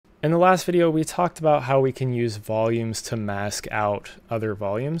In the last video, we talked about how we can use volumes to mask out other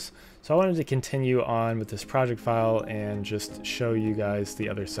volumes. So I wanted to continue on with this project file and just show you guys the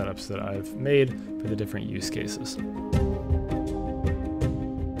other setups that I've made for the different use cases.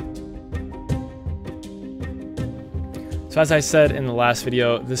 So as I said in the last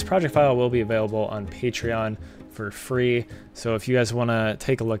video, this project file will be available on Patreon for free. So if you guys want to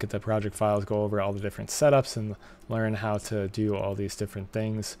take a look at the project files, go over all the different setups and learn how to do all these different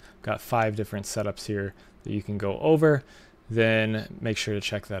things, got 5 different setups here that you can go over, then make sure to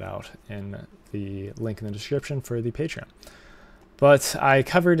check that out in the link in the description for the Patreon. But I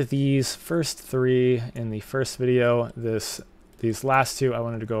covered these first 3 in the first video. These last 2 I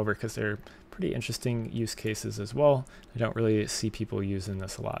wanted to go over because they're pretty interesting use cases as well. I don't really see people using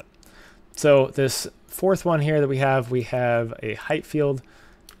this a lot. So this fourth one here that we have a height field,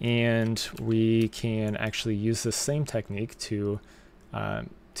 and we can actually use the same technique to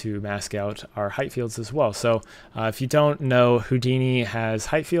mask out our height fields as well. So if you don't know, Houdini has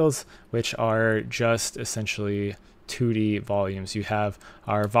height fields, which are just essentially 2D volumes. You have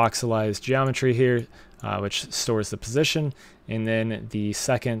our voxelized geometry here, which stores the position, and then the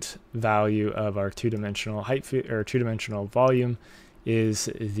second value of our two-dimensional two-dimensional volume is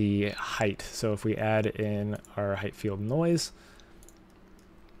the height. So if we add in our height field noise,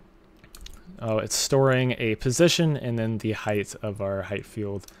 it's storing a position and then the height of our height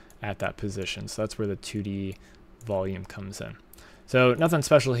field at that position. So that's where the 2D volume comes in. So nothing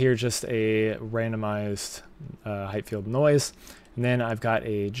special here, just a randomized height field noise. And then I've got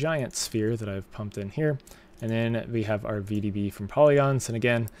a giant sphere that I've pumped in here. And then we have our VDB from polygons. And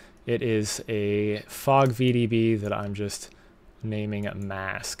again, it is a fog VDB that I'm just naming a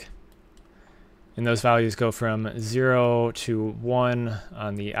mask. And those values go from 0 to 1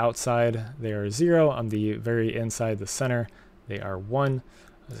 on the outside. They are 0 on the very inside, the center. They are 1.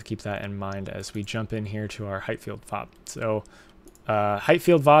 Let's keep that in mind as we jump in here to our height field VOP. So height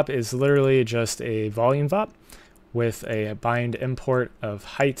field VOP is literally just a volume VOP with a bind import of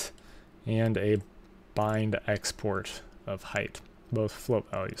height and a bind export of height, both float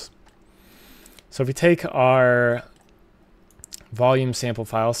values. So if we take our volume sample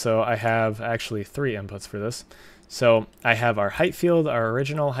file, so I have actually 3 inputs for this. So I have our height field, our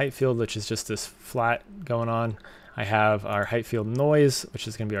original height field, which is just this flat going on. I have our height field noise, which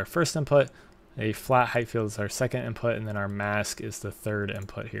is going to be our first input. A flat height field is our second input, and then our mask is the third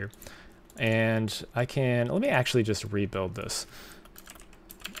input here. And let me actually just rebuild this.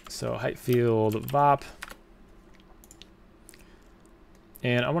 So height field VOP.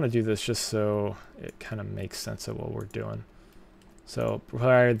 And I want to do this just so it kind of makes sense of what we're doing. So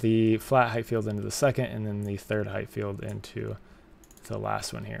wire the flat height field into the second, and then the third height field into the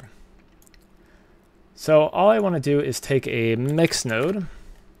last one here. So all I want to do is take a mix node,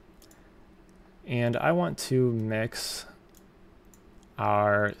 and I want to mix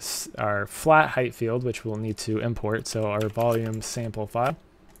our flat height field, which we'll need to import, so our volume sample file.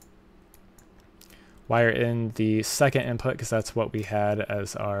 Wire in the second input because that's what we had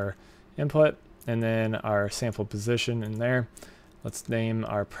as our input, and then our sample position in there. Let's name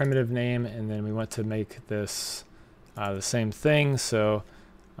our primitive name, and then we want to make this the same thing. So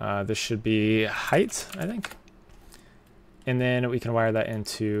this should be height, I think. And then we can wire that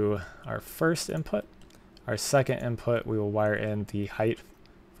into our first input. Our second input, we will wire in the height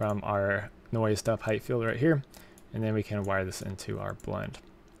from our noised up height field right here. And then we can wire this into our blend.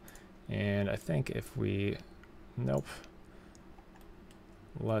 And I think if we, nope.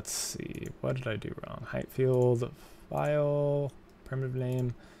 Let's see, what did I do wrong? Height field, file, primitive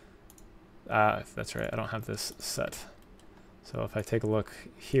name. That's right, I don't have this set. So if I take a look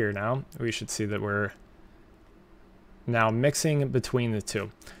here now, we should see that we're now mixing between the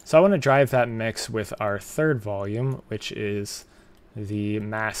two. So I want to drive that mix with our third volume, which is the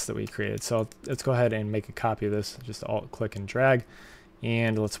mask that we created. So let's go ahead and make a copy of this. Just alt click and drag,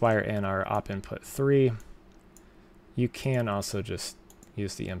 and let's wire in our op input 3. You can also just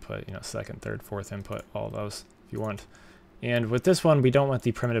use the input, second, third, fourth input, all those if you want. And with this one, we don't want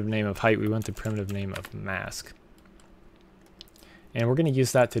the primitive name of height, we want the primitive name of mask. And we're going to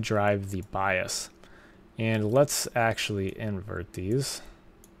use that to drive the bias. And let's actually invert these.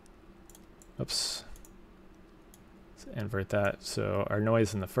 Oops. Let's invert that. So our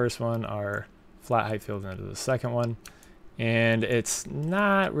noise in the first one, our flat height field into the second one. And it's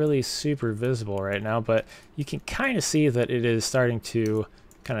not really super visible right now, but you can kind of see that it is starting to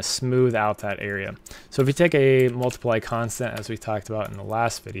kind of smooth out that area. So if we take a multiply constant, as we talked about in the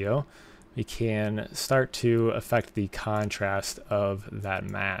last video, we can start to affect the contrast of that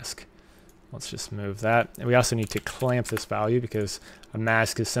mask. Let's just move that. And we also need to clamp this value because a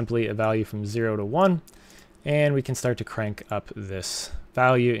mask is simply a value from 0 to 1. And we can start to crank up this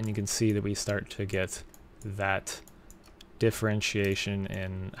value, and you can see that we start to get that differentiation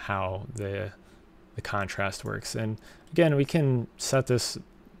in how the contrast works. And again, we can set this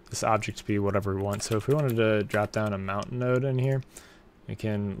object to be whatever we want. So if we wanted to drop down a mountain node in here, we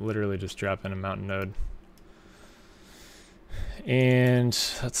can literally just drop in a mountain node. And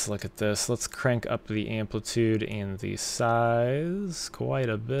let's look at this. Let's crank up the amplitude and the size quite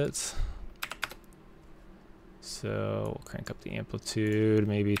a bit. So we'll crank up the amplitude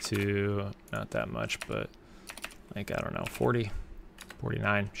maybe to not that much, but like, I don't know, 40,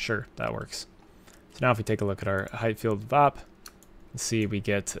 49. Sure, that works. So now if we take a look at our height field VOP, you see we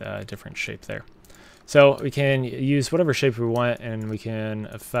get a different shape there. So we can use whatever shape we want, and we can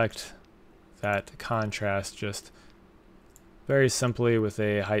affect that contrast just very simply with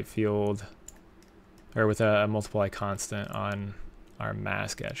a height field, or with a multiply constant on our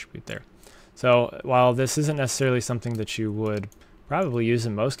mask attribute there. So while this isn't necessarily something that you would probably use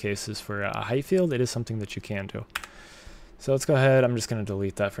in most cases for a height field, it is something that you can do. So let's go ahead. I'm just going to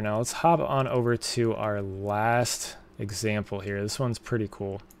delete that for now. Let's hop on over to our last example here. This one's pretty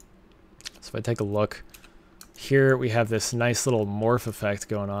cool. So if I take a look here, we have this nice little morph effect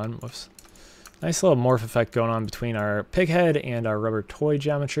going on. Whoops. Nice little morph effect going on between our pig head and our rubber toy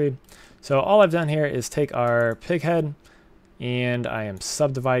geometry. So all I've done here is take our pig head, and I am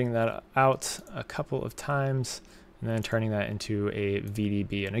subdividing that out a couple of times and then turning that into a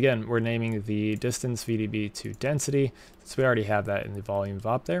VDB. And again, we're naming the distance VDB to density, since we already have that in the volume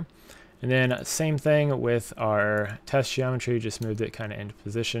VOP there. And then same thing with our test geometry, just moved it kind of into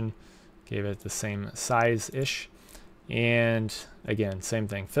position, gave it the same size-ish. And again, same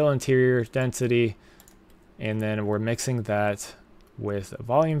thing, fill interior, density, and then we're mixing that with a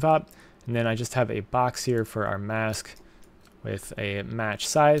volume VOP. And then I just have a box here for our mask with a match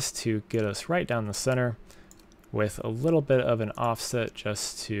size to get us right down the center, with a little bit of an offset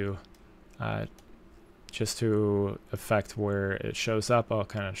just to affect where it shows up. I'll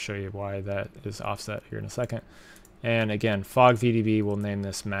kind of show you why that is offset here in a second. And again, fog VDB will name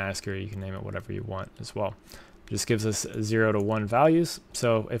this mask, or you can name it whatever you want as well. Just gives us 0 to 1 values.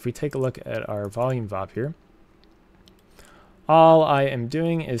 So if we take a look at our volume VOP here, all I am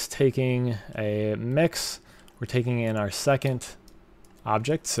doing is taking a mix. We're taking in our second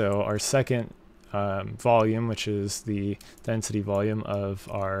object, so our second volume, which is the density volume of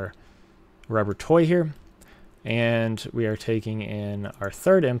our rubber toy here, and we are taking in our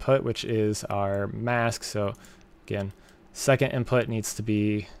third input, which is our mask. So again, second input needs to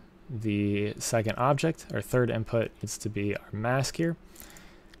be the second object. Our third input needs to be our mask here,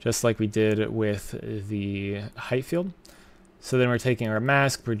 just like we did with the height field. So then we're taking our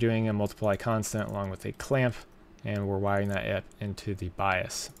mask, we're doing a multiply constant along with a clamp, and we're wiring that up into the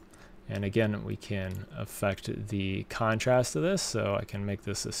bias. And again, we can affect the contrast of this. So I can make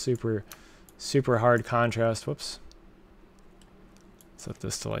this a super hard contrast. Whoops. Set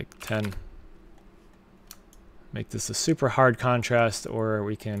this to like 10. Make this a super hard contrast, or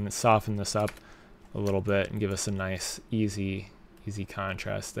we can soften this up a little bit and give us a nice, easy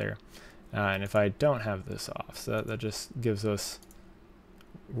contrast there. And if I don't have this offset, that just gives us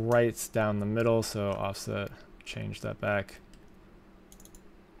right down the middle. So offset, change that back.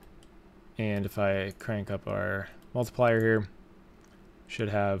 And if I crank up our multiplier here, should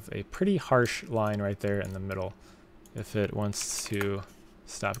have a pretty harsh line right there in the middle if it wants to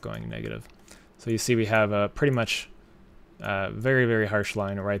stop going negative. So you see we have a pretty much very harsh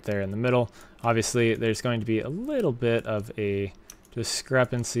line right there in the middle. Obviously, there's going to be a little bit of a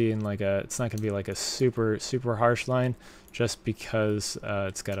discrepancy in it's not going to be like a super harsh line, just because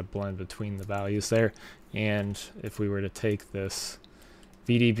it's got a blend between the values there. And if we were to take this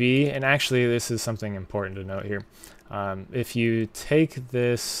VDB, and actually this is something important to note here. If you take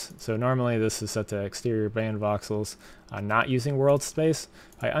this, so normally this is set to exterior band voxels, not using world space.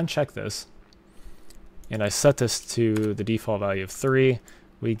 I uncheck this, and I set this to the default value of 3,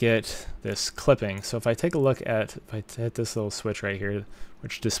 we get this clipping. So if I take a look at, if I hit this little switch right here,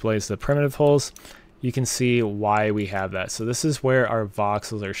 which displays the primitive holes, you can see why we have that. So this is where our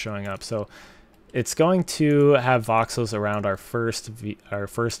voxels are showing up. So it's going to have voxels around our first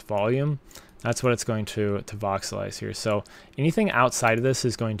volume. That's what it's going to voxelize here. So anything outside of this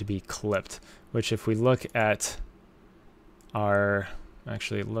is going to be clipped, which if we look at our,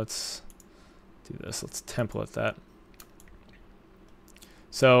 actually let's do this, let's template that.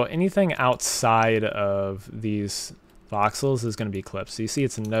 So anything outside of these voxels is going to be clipped. So you see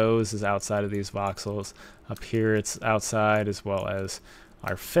its nose is outside of these voxels. Up here it's outside, as well as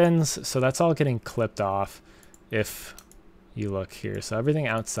our fins. So that's all getting clipped off if you look here. So everything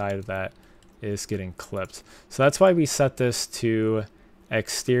outside of that is getting clipped. So that's why we set this to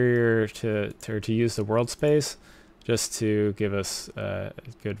exterior to use the world space, just to give us a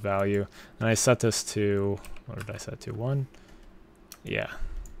good value. And I set this to, what did I set to? 1? Yeah.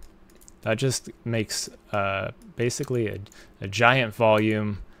 That just makes basically a giant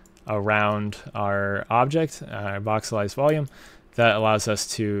volume around our object, our voxelized volume, that allows us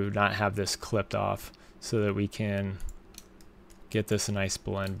to not have this clipped off, so that we can get this nice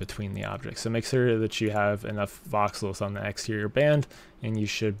blend between the objects. So make sure that you have enough voxels on the exterior band, and you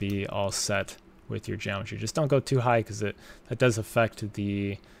should be all set with your geometry. Just don't go too high, because that does affect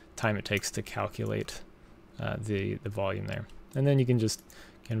the time it takes to calculate the volume there. And then you can just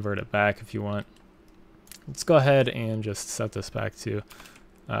convert it back if you want. Let's go ahead and just set this back to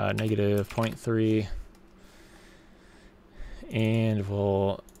 -0.3, and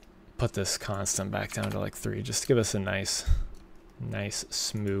we'll put this constant back down to like 3, just to give us a nice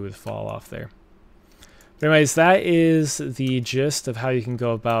smooth fall off there. But anyways, that is the gist of how you can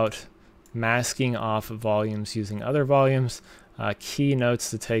go about masking off volumes using other volumes. Key notes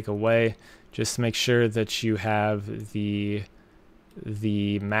to take away: just make sure that you have the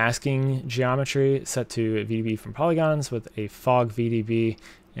masking geometry set to VDB from polygons with a fog VDB,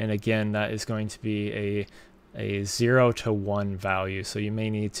 and again, that is going to be a 0 to 1 value, so you may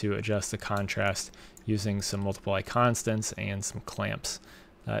need to adjust the contrast using some multiply constants and some clamps.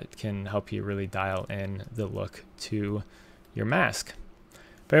 That can help you really dial in the look to your mask.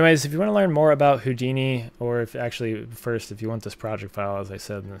 But anyways, if you want to learn more about Houdini, or if you want this project file, as I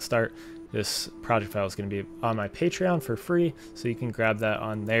said in the start, this project file is going to be on my Patreon for free, so you can grab that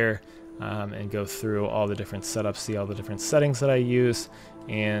on there and go through all the different setups, see all the different settings that I use,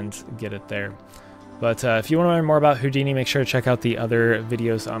 and get it there. But if you want to learn more about Houdini, make sure to check out the other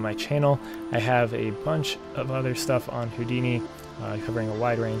videos on my channel. I have a bunch of other stuff on Houdini covering a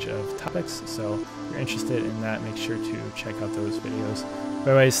wide range of topics, so if you're interested in that, make sure to check out those videos.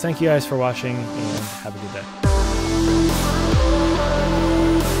 But anyways, thank you guys for watching, and have a good day.